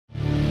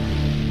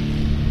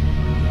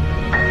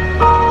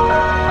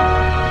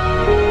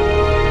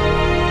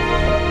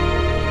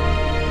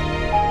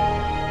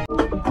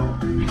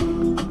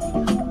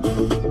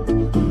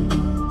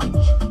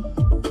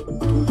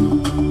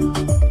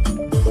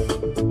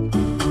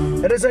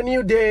It is a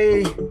new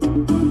day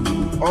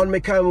on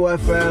Mekamo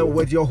FM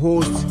with your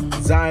host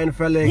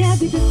Zionfelix.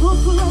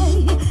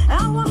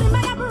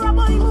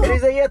 It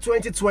is the year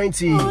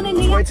 2020,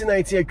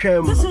 2019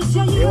 came,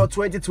 it was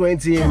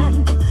 2020,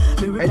 and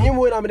you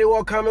know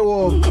I'm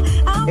coming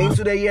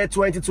into the year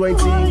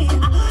 2020.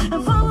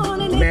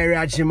 Mary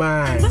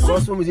Ajimai,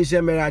 gospel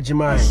musician Mary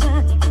Ajimai,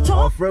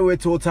 offering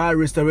with total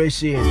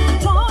restoration.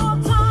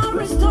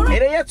 In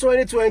the year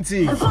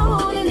 2020,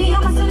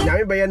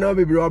 Yami Bayer no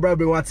be brother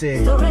be what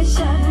say. So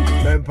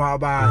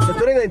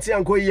 2019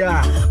 and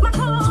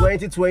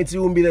 2020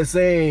 won't be the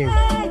same.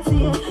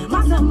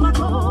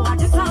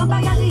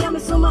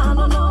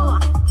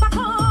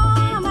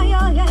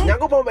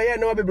 Yango Bayer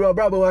no be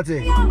brother be what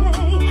say.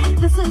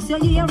 This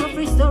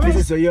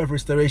is your year of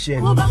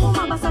restoration.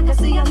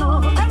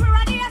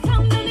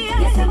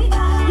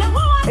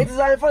 It is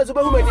our first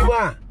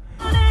superwoman.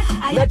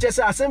 Not just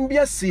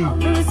Assembly C.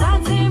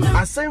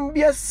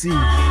 Assembly C.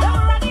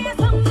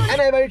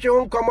 And I very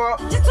sure come out.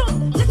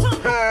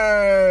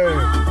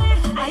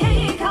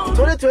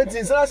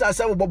 2020, so that's a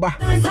seven boba.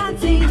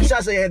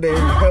 Just say it.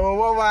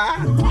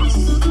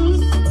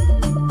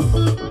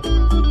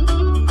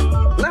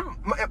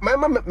 My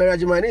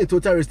marriage, my name is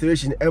total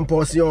restoration and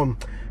portion.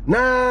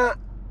 Now,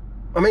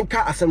 I mean,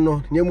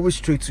 no, you move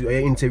straight to your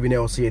interview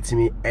now. See it to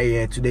me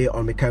today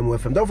on Mekamo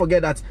FM. Don't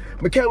forget that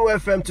Mekamo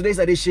FM today's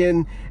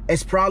edition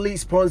is proudly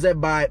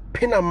sponsored by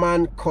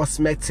Pinaman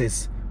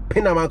Cosmetics.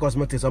 Pinaman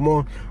Cosmetics,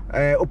 among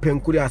open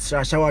kuria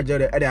shower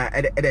gel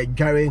at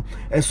Gary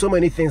and so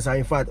many things are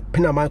in fact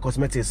Pinaman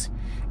Cosmetics.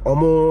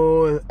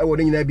 More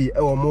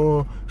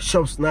more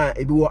shops now.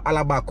 It be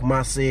Alaba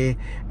Kumasi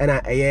and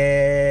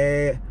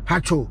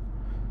Hacho.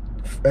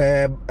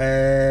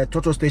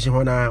 Total station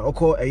hona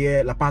oko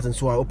La Paz and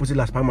so opposite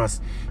Las Palmas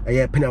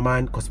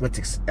Pinaman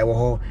Cosmetics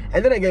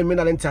and then again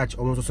middle in touch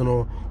almost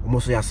no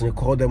almost yasin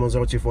call them on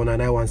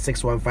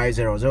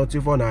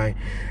 0249916150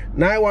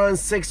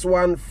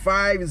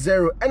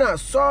 0249916150 and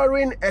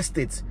Soaring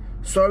Estate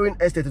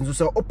and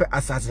so open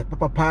asas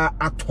papa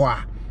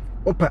atwa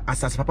open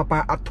asas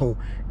papa ato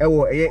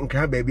ewo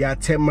nkra baby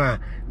atema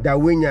da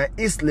wenya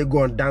East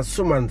Legon dan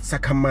Suman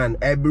Sakaman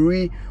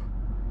Ebri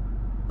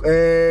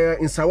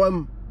in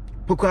Sawam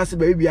Pukasi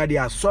baby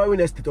are Soaring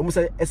Estate almost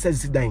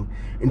SSC dying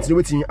into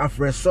waiting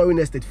after Soaring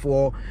Estate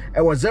for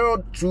it was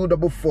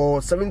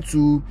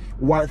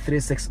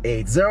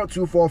 0244721368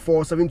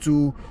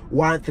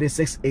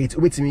 0244721368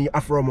 with me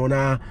afro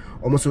mona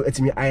almost at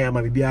me I am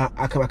a bibia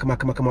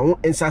akama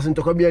and sasin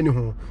to come any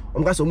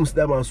got so much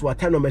them so a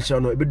time no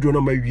mention no be do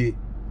no my way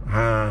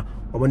ha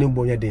omani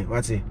bonya day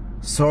what say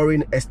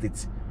Soaring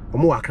Estate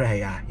omo akra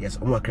here yes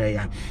omo akra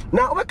here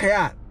now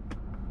obakaya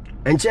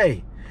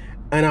enche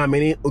and I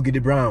mean Ogidi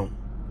Brown,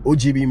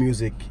 OGB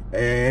Music,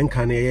 and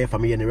Kanye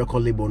Fameye and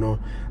record label no,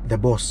 the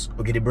boss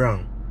Ogidi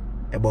Brown,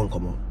 a bon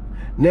come.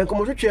 Now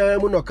come to chair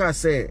Munoka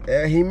say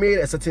he made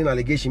a certain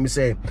allegation. He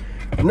say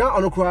now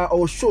on the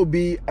or show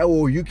be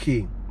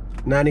UK.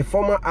 Now the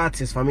former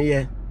artist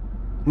Fameye,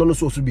 no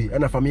so to be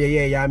and a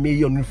Fameye yeah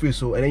me on free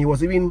so and then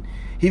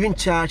he even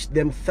charged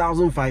them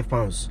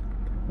 £1,005.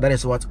 That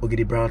is what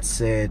Ogidi Brown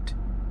said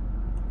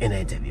in an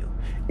interview.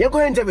 You go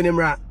interview him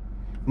right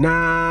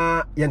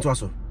na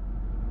yentwaso.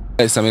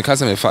 So me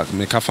kasa me fact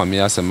me ka family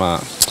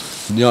asema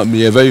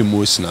me very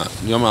emotional.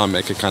 Nyoma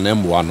make kan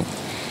emboano.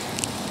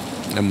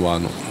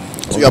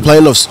 So you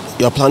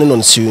are planning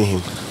on suing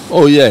him?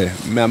 Oh yeah,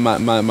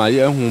 my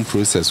year home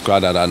process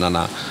kwada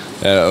na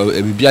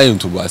bibia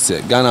into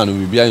base. Ghana no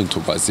bibia into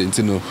base.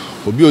 Ntino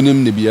obi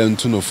onim ne bia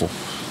ntu no fo.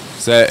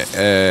 Say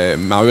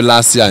my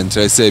last year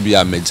interest say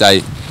bia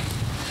mejai.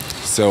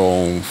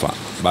 So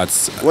but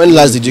when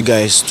last did you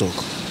guys talk?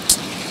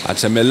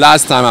 Actually,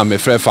 last time I'm a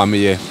friend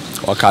family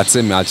or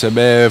me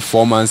actually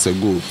 4 months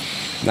ago.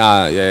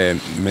 Now,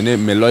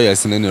 me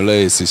lawyers and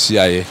lawyers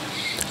CIA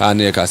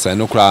and I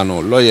no crown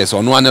lawyers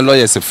or no one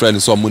lawyers a friend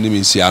so money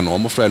means I'm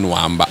a friend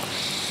wamba.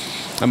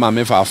 I'm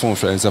a for phone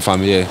friends of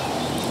family.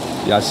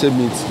 Ya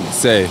meet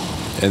say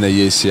and a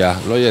yes here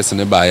lawyers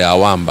and a buy a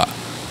wamba.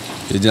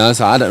 The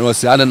just I don't know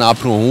see I don't know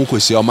who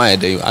could see on my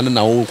day. I don't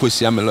know who could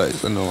see my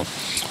lawyers no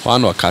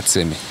one or cat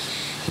me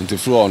into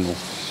floor no.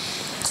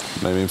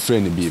 My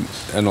friend be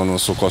and on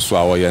so cost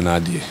our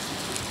yanadi.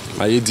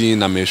 My dean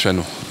na me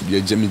no.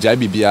 Be Jimmy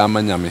Jabi be a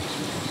manyame.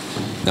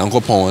 Nanko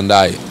pon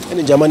die.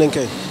 Any German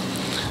can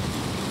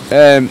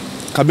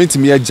come to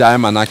me a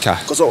German aka.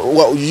 Because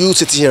what you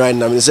sitting here right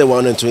now, you say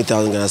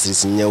 120,000 Ghana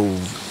cedis in your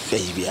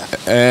baby.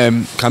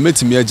 Come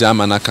to me a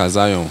German aka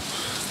Zion.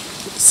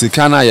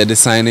 Sikana ya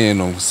designing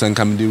no, sen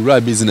come the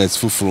right business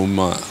full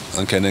ma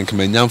and can come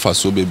nyamfa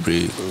so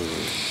bebre.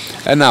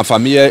 And na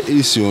family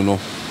issue no.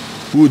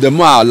 Who the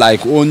more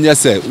like only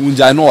say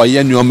unja no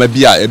ye nyoma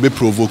bia e be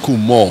provoke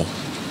more.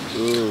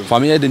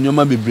 Family the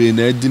nyoma be brain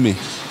na di me.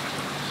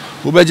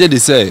 Who beje dey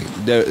say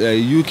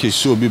the UK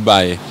show be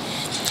by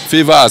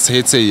Favor as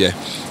hit here.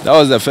 That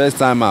was the first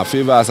time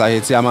Favor as I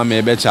hit here ma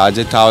me be charge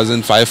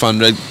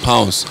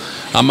 £1,500.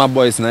 And my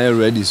boys now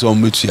ready so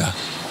much here.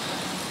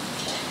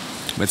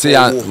 But say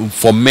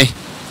for me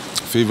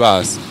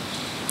Favors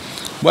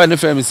boy no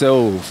fame say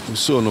oh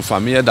so no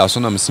Fameye da so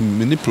na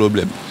me ni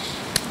problem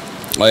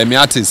or me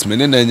artist me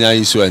na nya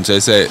issue and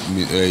say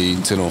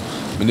you know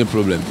me ni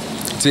problem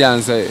ti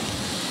an say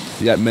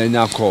ya me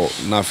nya call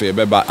na fe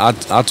beba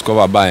at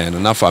cover buy no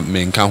na fa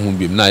me nka ho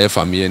bim na ye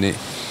Fameye ni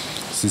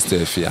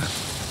sister fia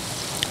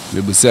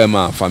me bu say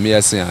ma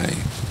Fameye say ai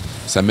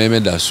sa me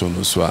da so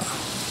no so a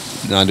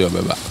na de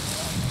obeba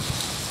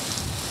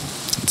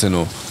you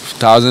know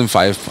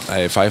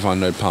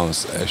 1,500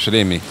 pounds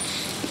shire me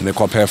me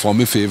ko perform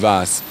me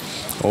favors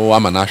oh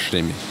am na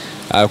shire me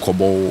I ko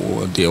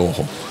bo de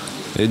ho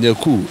e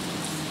cool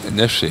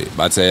na hwe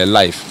but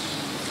life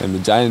me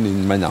giant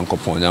in my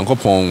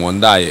yankopon one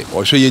day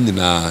or show you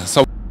na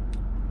so.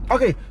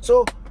 Okay,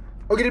 so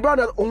Ogidi Brown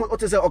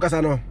what say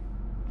Okasano.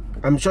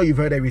 I'm sure you've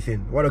heard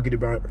everything what Ogidi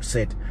Brown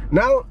said.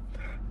 Now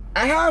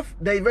I have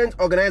the event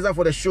organizer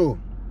for the show.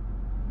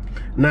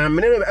 Now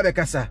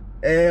Ebekasa.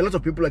 A lot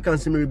of people can't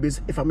see me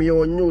busy if I'm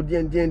your new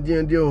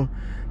deal.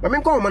 But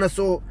I come on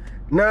so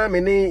now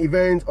many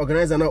event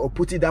organizer now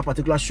put that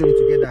particular show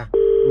together.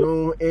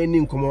 No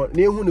any come on.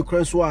 Near the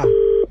crenswa.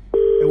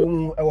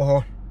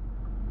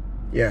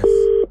 Yes.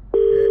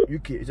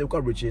 UK it's a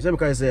coverage. Some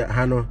can say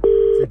Hano.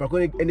 Say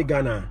Pakoni any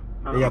Ghana.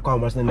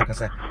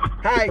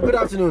 Hi, good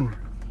afternoon.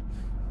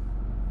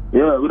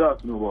 Yeah, good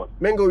afternoon, boss.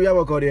 Mengo, we have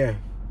a call there.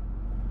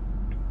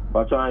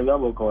 But I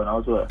have a call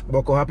also.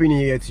 Boko, happy new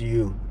year to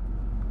you.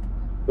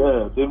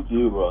 Yeah, same to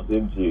you, bro.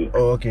 Same to you.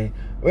 Oh, okay.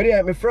 Well,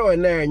 yeah, my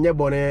friend and your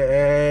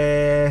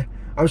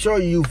I'm sure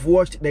you've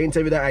watched the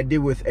interview that I did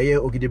with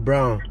Ogidi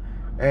Brown.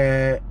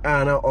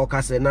 Anna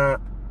Okasena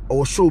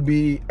or show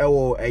be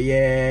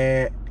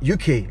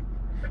UK.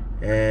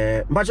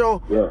 But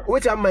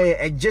what am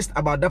I just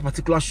about that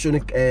particular show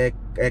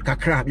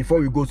kakra before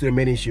we go to the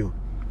main issue?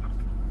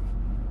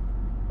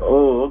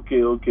 Oh,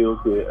 okay.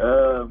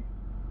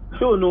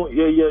 Show no,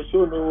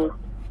 show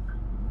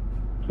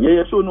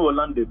no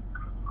London.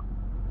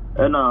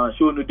 And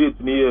show no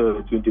date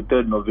near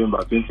 23rd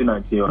November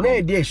 2019.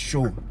 No, dear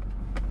show.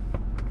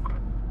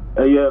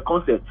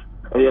 Concert.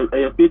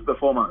 A stage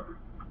performance.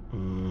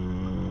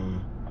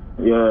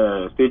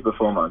 Yeah, stage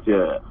performance.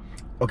 Yeah.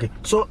 Okay.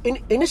 So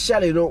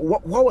initially, you know,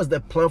 what was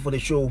the plan for the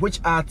show? Which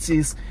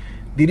artists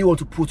did you want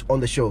to put on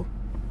the show?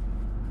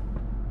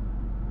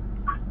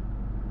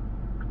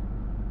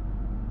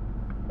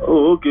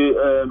 Oh, okay.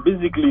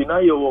 Basically, now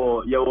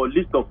your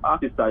list of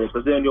artists are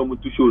presenting you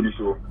to show the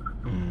show.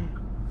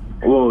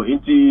 Oh,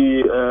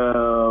 into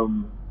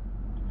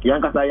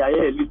Yankasa ya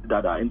list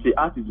dada. Into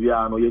artists we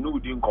are no you know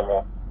doing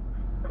come.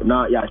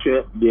 Now ya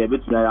share the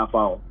bit na ya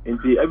found.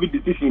 Into every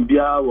decision be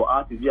our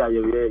artists ya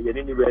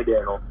need be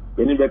there no.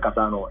 You need be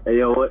kasa no.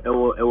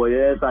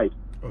 Your side.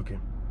 Okay.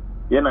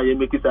 Yeah, now you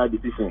make it a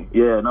decision.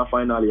 Yeah, now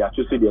finally ya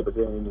choose the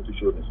person you need to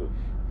show the show.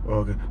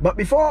 Okay. But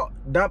before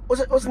that,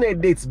 what's the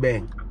dates,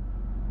 Ben?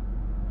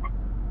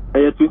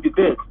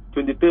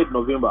 23rd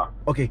November.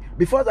 Okay,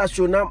 before that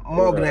show, now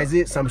more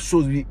organize some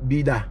shows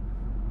be there.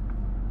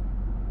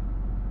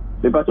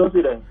 The person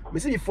say that. We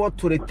see before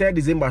 23rd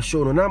December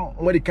show, no, now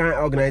more they can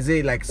organize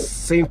like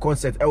same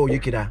concert. Oh, you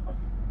kida.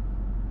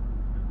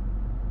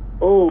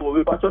 Oh,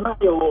 the person now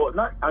you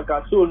not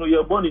anka show no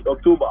you're born in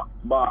October,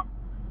 but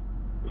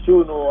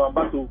show no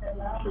ambato.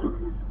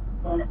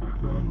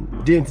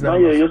 Didn't now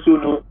you show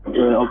no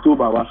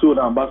October, but show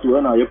no ambato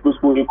and you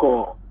postpone you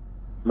call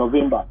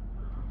November.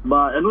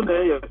 But I know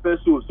the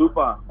first show so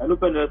far. I know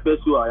the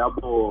first show I have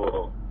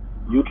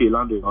UK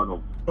London.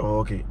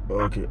 Okay.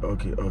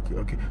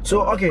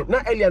 So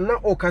now earlier now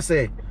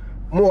Okase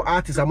more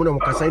artists are money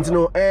Okasa. You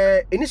know,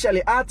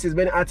 initially artists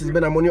been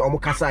money on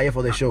Okasa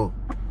for the show.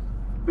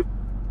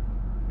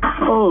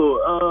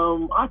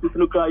 Oh, artists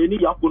look you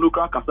need Yapo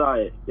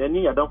Kasa. You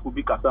need a dump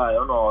be Kasa.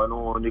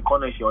 No, the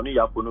connection. You need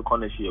Yapo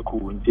connection.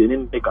 Cool. You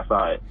need the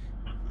Kasa.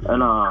 And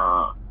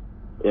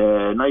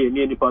now you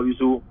need the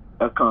Pavisu.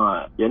 You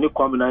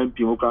come in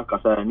Pimoka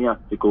Kasa and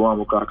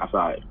Moka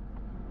Kasa.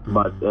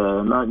 But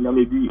now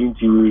maybe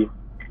into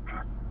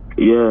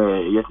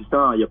yes,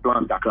 your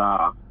plan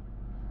Dakar.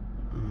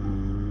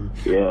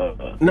 Yeah,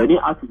 any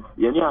artist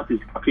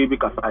Kabi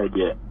Kasa,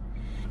 yeah.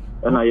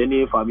 And I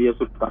any Fameye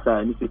so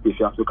Kasa, any city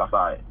so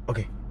Kasa.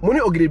 Okay,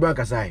 Money Ogidi Brown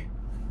Kasa.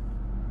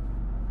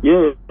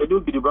 Yeah, I do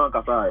Ogidi Brown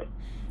Kasa.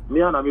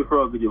 Me and I'm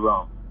from Ogidi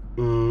Brown.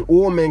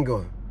 Oh,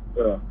 Mango.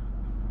 Yeah.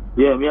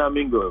 Yeah, me and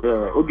Mingo.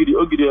 Yeah, Ogidi,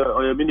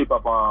 or your mini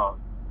papa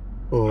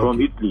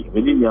from Italy.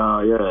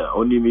 Yeah,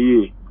 only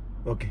me.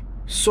 Okay.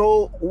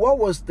 So, what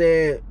was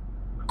the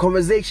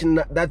conversation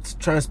that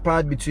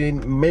transpired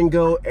between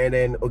Mingo and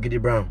then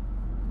Ogidi Brown?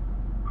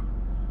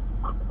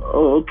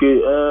 Oh,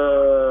 okay.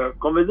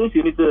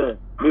 Conversation is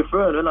my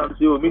friend and I'm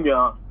saying,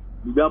 Minya,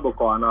 the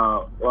Jaboko and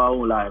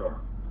our line.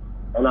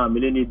 And I'm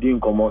really doing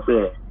come on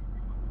say.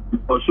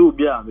 For sure,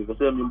 yeah, because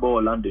I'm in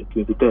London,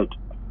 23rd.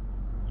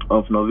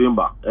 Of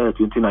November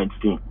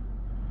 2019.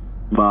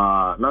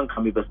 But now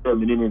can be perceived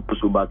meaning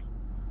to but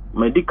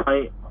my dick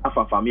I have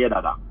a family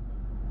dada.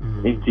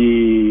 Since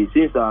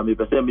me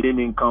perceive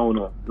meaning count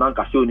no now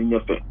can show in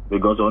effect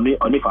because only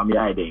family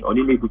I day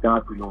only make it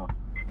to know.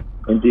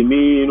 And to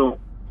me, you know,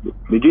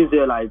 begin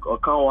say like or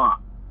count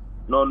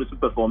no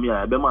super for me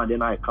I be man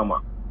then I come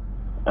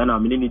and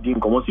I'm in anything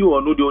come see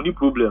or no the only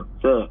problem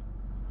say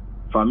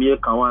family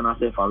can one I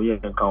say family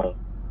can count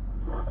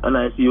and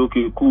I see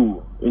okay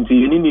cool into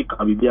you need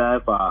can be there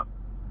for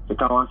the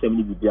can one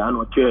 70 be there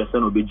no care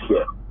son of be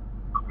here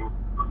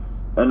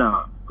and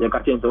you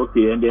can say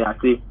okay and then I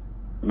say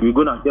we're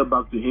gonna get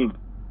back to him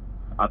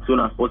as soon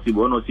as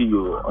possible. I want to see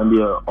you on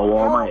the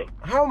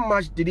how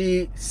much did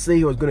he say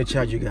he was going to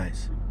charge you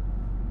guys?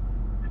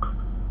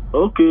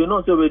 Okay,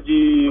 no, so we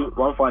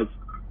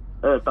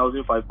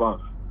 1,500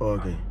 pounds.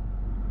 Okay.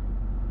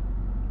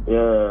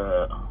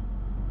 Yeah.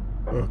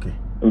 Okay.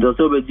 And just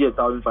so we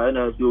 1,500, and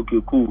I say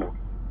okay, cool.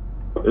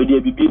 And the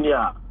beginning,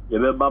 you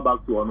will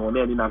back to on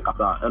in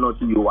Nakata, and not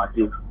see you what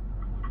it.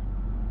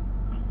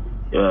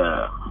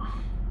 Yeah.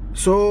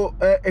 So,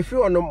 if you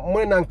want to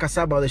more than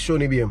Kasa about the show,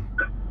 maybe.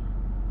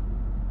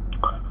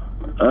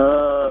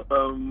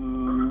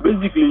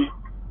 Basically,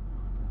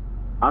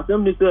 as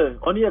I say,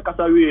 only a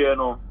Kasa you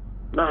know.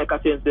 Now I can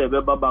say be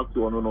back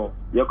to no.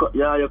 You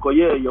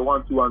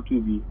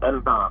 1-2-1-2 be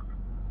and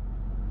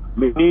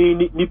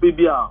ni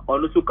pebia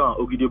on also can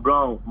Ogidi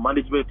Brown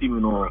management team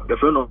you know the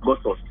friend of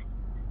Gostos.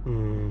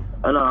 And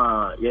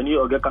yani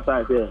oge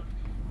Kasa say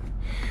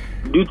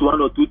due to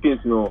one or two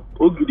things you know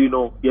Ogidi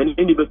no yani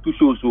any be two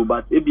shows so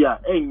but ebia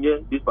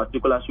enye this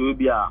particular show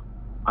ebia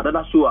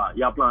another show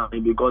you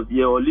planning because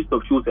your list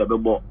of shows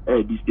ebebo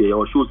this year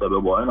your shows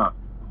ebebo and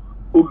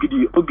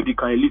Ogidi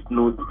can list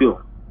no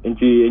still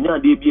into any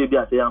day be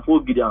say and for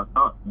Ogidi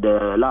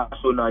the last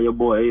show na your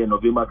boy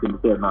November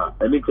 23 na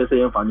and it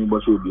say funny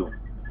but show be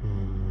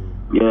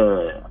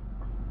yeah.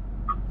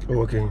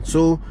 Okay,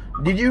 so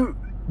did you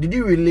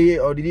relay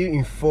or did you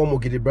inform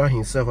Ogidi Brown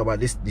himself about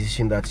this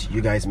decision that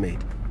you guys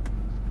made?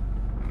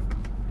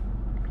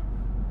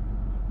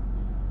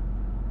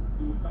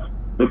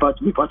 Me patch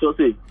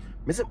say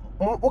me say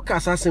what can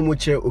say mo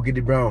che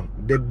Ogidi Brown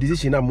the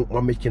decision that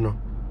I'm making no.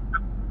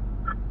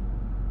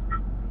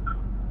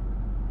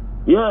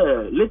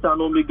 Yeah, later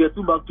no me get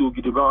back to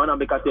Ogidi Brown and I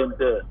make a say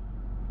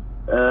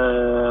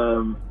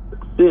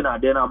say na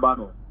then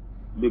abano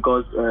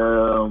because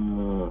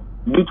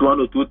due to one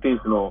or two things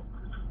no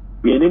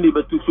we need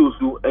to two shows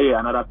to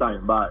another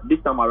time but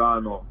this time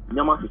around no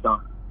nyama sister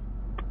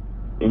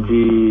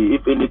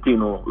if anything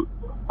no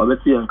I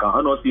bet you can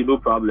I not see no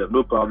problem.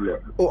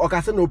 Oh,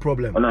 okay, say no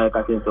problem. And I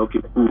can say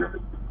okay cool.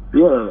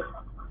 Yeah,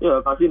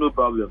 I can see no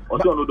problem.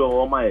 Also no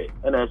do my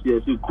and I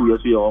see cool you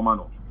see your man.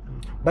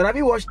 But have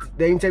you watched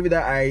the interview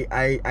that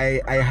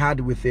I had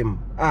with him?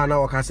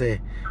 Now I can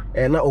say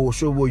now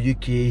show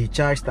UK he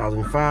charged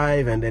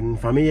 1,500 and then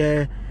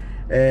Fameye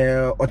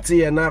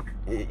Oti enough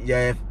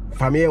yeah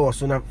Fameye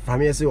was on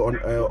Fameye say on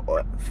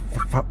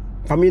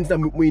Fameye na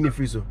mu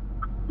free so.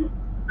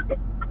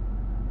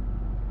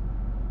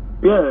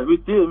 Yeah, we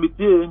see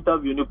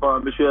interview ni pa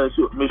me share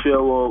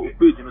wo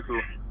page ni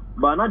so.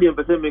 But na the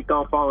person me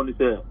can found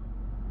say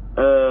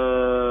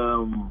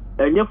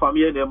enye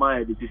Fameye na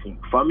my decision.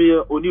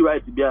 Fameye only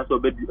right to be as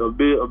obey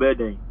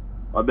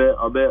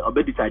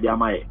decide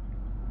am I.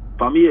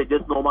 Fameye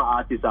just normal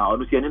artist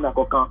onu see na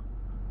kokan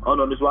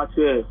ono no so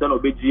ache say no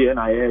be GN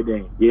na here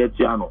den ye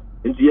tia no.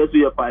 Nti yesu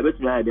ye pa bet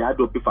me I dey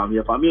drop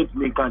Fameye to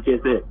me can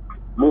say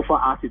mo for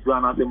artist we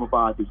na say mo for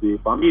artist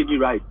Fameye ni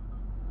right.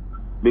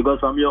 Because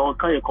from your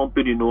kind of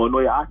company, no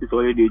your artist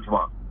already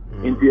one.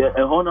 In the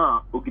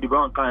honor Ogidi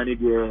Brown kind of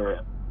the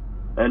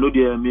no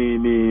the me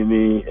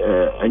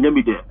and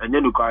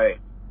you carry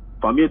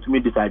for me to me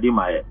deciding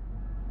my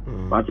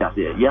what I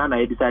say. Yeah,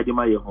 I decided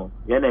my home.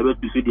 Yeah, I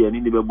went to see the any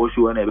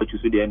bosho and I went to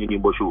see the any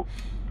bosho.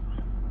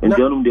 And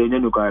then the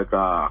new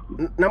character.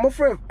 Now, my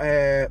friend,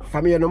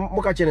 family no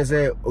moka chene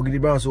say Ogidi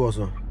Brown so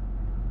also.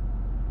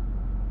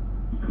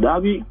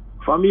 Davi,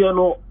 family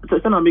no.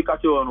 Say na me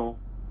catch you no.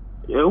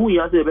 Who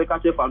you say be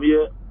catch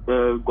family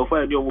go for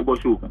any omo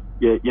show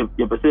ye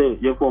pese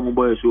ye for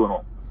omo show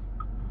no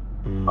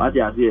what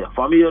you say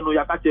family no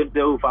ya catch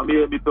tell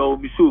family me pe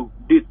me show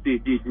this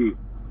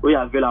we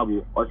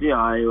available or say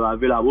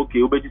available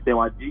okay obeji say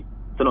wati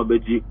say no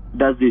beji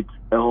that's it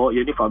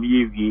ye ni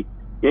family wi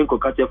ye ko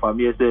catch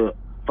family say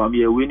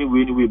family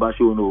we ba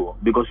show no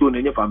because show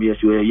any family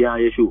show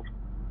ye show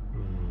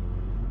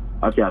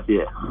what you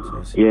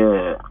say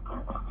yeah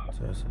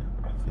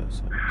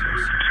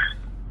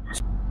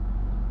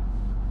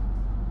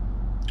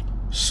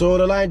So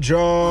the line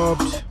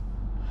dropped.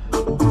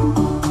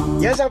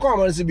 Yes, I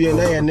come on to be a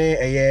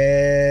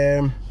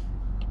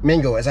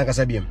mango as I can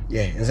say.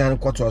 Yeah, and then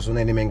quarter was on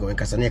any mango and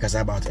Casania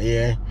about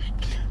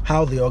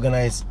how they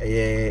organize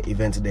a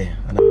event today.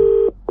 And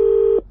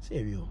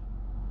save you.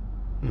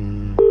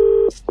 And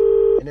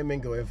then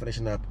mango and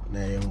freshen up.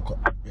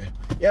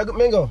 Yeah, good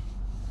mango.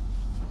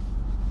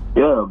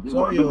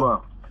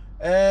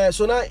 Yeah,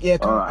 so now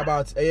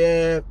about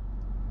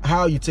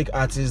how you take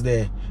artists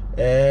there.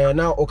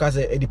 Now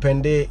okaze it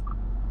depend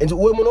into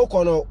we no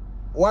kono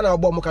one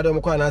album mukade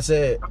mukwa na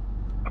say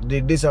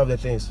this of the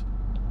things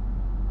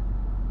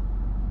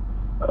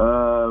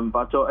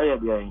but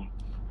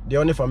the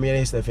only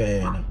family stuff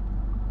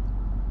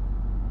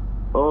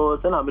Oh,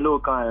 then I know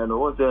kind of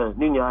what's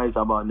Ninya is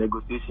about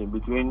negotiation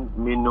between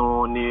me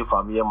no ni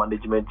Fameye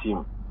management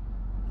team.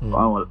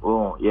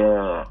 Oh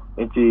yeah.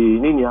 It's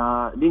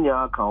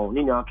Ninya account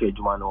Ninya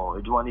Kejumano,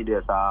 Jumani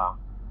there's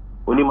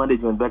only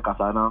management back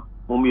asana,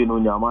 Mumi no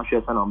Yama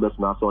shares and I'm best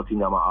man sorting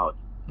Yama out.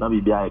 Now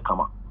be a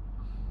come.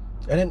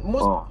 And then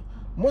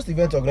most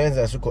event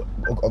organizers a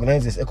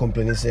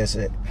company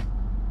says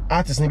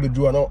artists need to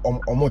do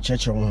or more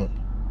church.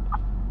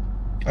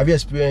 Have you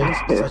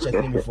experienced such a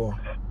thing before?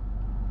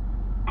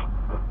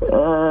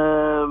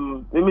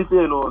 Let me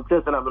say no,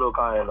 test and I'm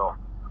no.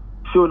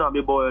 Show na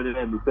me boy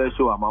the first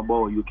show I'm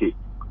about UK.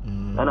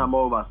 And I'm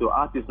over so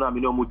artists now me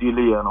no more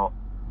delay, you know.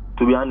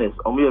 To be honest,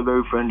 I'm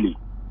very friendly.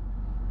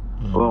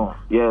 Oh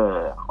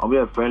yeah, I'm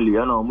very friendly,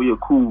 you know, I'm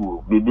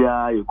cool, baby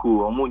you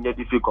cool, I'm more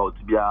difficult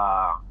to be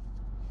a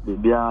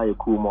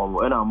cool mom.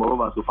 And I'm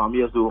over so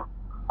Fameye so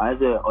I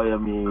say I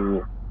am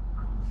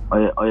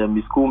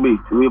my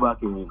schoolmate way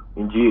back in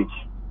GH.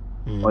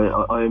 I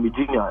am a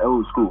junior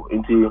old school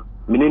into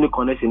many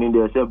connection in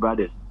there, say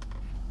brothers.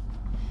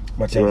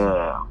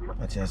 Yeah.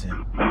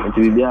 Into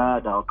be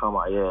that come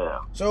yeah.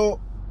 So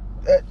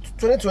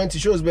 2020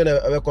 shows been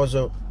a record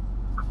so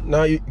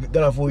now you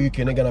gonna for UK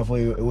and gonna for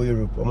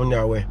Europe. I'm on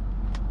your way.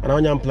 And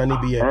I'm planning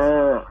to be here.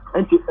 The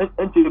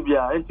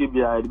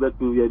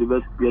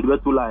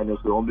best two lines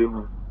so on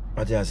being.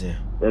 What you say?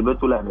 The best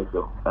two lines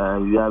so.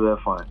 You are very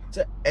fine.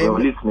 So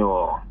listening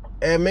or.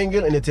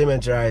 Mingle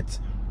Entertainment, right?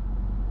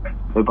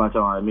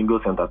 Mingle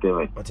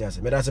Entertainment. What you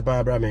say? Me that's a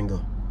power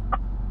Mingle.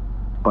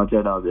 That's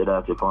a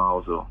power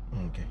also.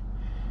 Okay.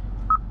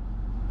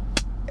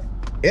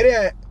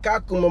 Ere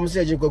kaku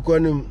mumseje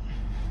kokonum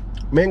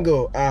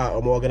Mingle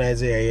I'm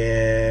organizing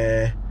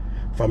a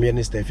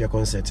Fameye Stefia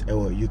concert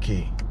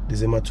UK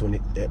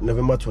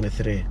November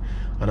 23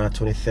 and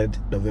 23rd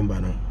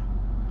November no.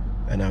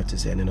 And I have to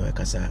say no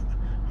kasa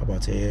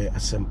about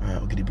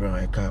Ogidi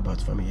Brown about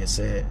Fameye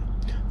say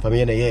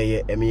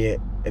Fameye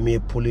yeah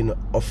pulling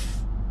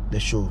off the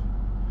show.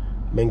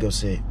 Mingle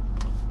say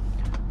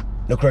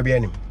no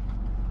Caribbean.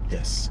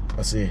 Yes,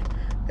 I say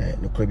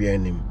no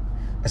Caribbean.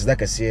 As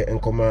that I say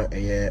Nkoma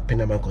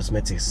Panama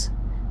Cosmetics.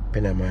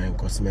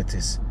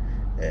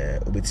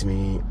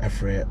 Obetimi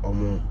Afre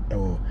Omo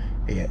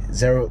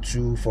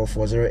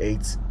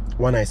 024408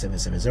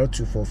 1977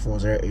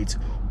 024408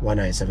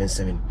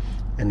 1977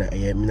 and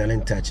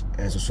Minalen Touch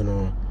and so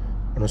no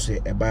ono say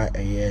eba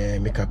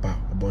makeup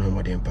obon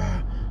homoden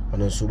pa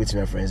ono so with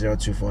my friend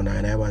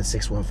 0249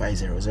 916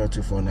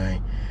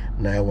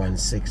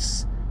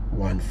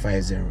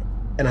 916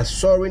 and a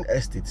soaring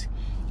estate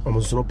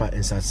almost no pa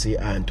insase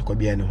and to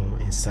kobia no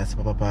insase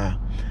papa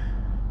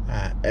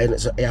and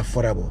so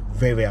affordable,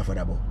 very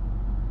affordable.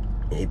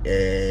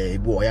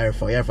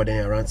 For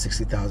them around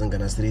 60,000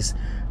 Ghana cedis.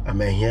 I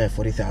mean here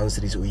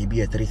 40,000 cedis or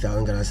be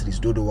 30,000 Ghana cedis.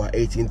 Dodo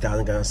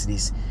 18,000 Ghana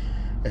cedis.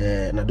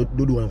 Na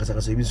Dodo one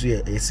kasa so even so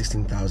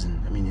 16,000.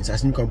 I mean it's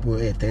as new campo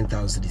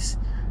 10,000 cedis.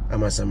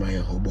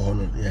 Amasama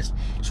Hobohono. Yes.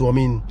 So I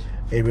mean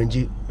a range,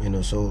 you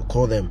know. So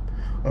call them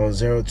on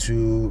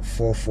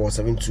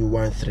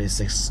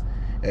 0244721336.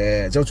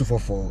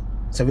 0244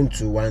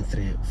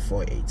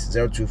 721348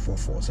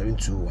 0244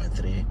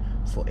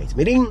 721348.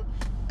 Meeting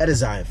at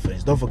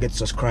Zionfelix. Don't forget to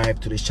subscribe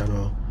to this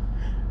channel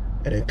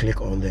and then click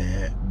on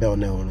the bell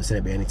now on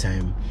Celeb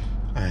anytime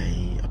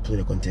I upload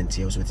the content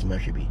here also with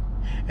Makibi.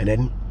 And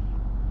then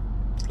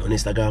on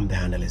Instagram the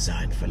handle is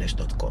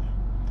Zionfelix.com.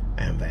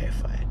 I am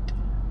verified.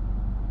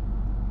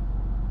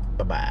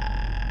 Bye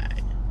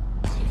bye.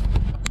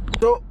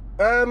 So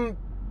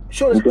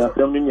show us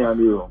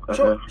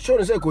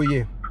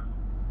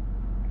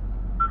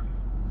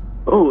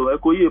oh,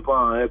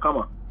 come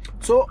on.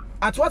 So,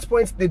 at what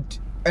point did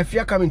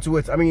Efia come into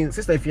it? I mean,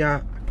 Sister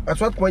Efia,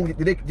 at what point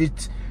did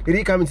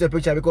he come into the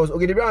picture? Because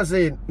Ogidi Brown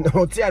saying,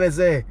 no, Tia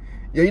say,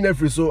 you're in a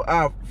free, so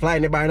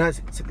flying by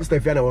night, Sister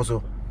Efia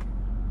also.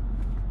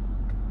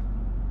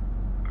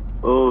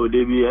 Oh,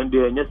 Debbie, and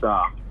yes,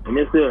 sir. And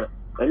yes, sir.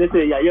 And they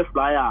say, yeah,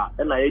 flyer,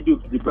 and I do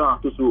the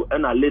brown to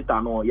and I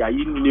later no, yeah,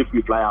 you need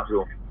free flyer,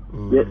 so.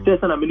 Yes,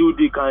 and I mean,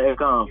 can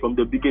from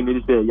the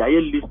beginning. They say, yeah,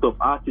 a list of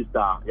artists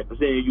that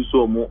you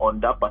saw more on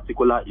that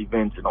particular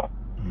event, you know.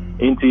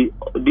 Into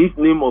this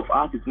name of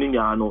artist,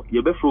 Ninyano,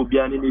 you better be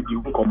an any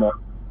you come on.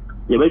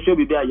 You better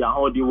be there,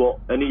 Yahodi war,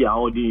 any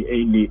Yahodi,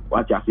 any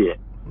what you say.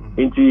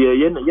 Into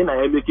Yena,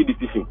 make a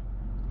decision.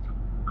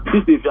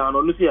 Sister, if you are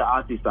not see an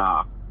artist,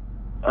 no,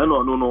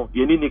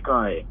 you need a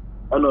kind,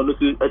 and no,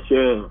 see a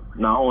share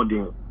now on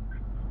the.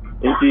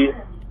 Into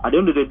at the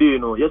end of the day, you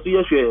know, yes,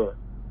 share.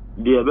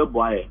 The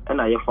boy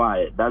and I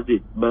fire. That's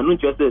it. But no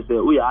just say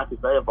we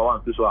artists I for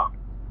one to so.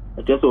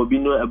 Just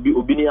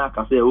obinia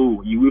can say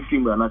oh you will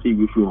film and I say you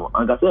will film.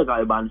 And I say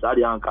I ban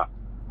Sadi Anka.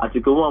 I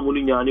take one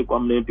money and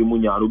come name to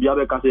Munya.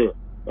 Rubiabe can say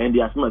and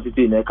the asthma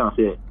city and I can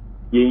say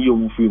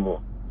you film.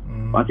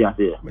 What you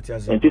say?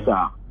 And this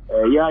yeah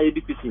a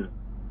decision.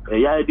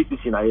 A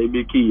decision I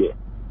make here.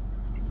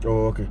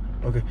 Oh, okay.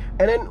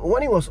 And then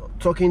when he was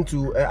talking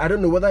to, I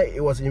don't know whether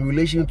it was in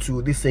relation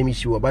to this same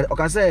issue, but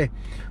okay, say,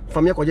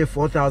 Fameye got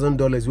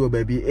 $4,000,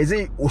 baby. Is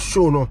it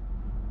Osho no?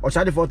 or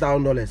charge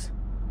 $4,000.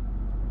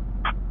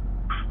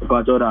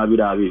 But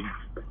David.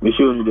 Me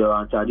show you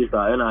the charges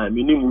are and I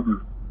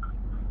minimum.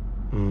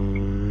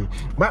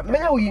 But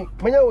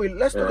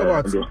let's talk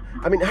about.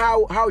 I mean,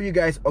 how you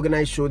guys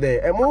organize show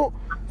there? And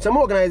some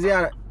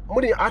organizers,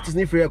 more the artists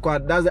need free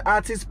record. Does the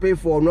artist pay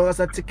for no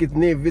ticket,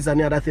 name, visa,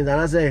 and other things?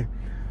 And I say,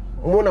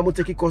 more na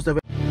take cost of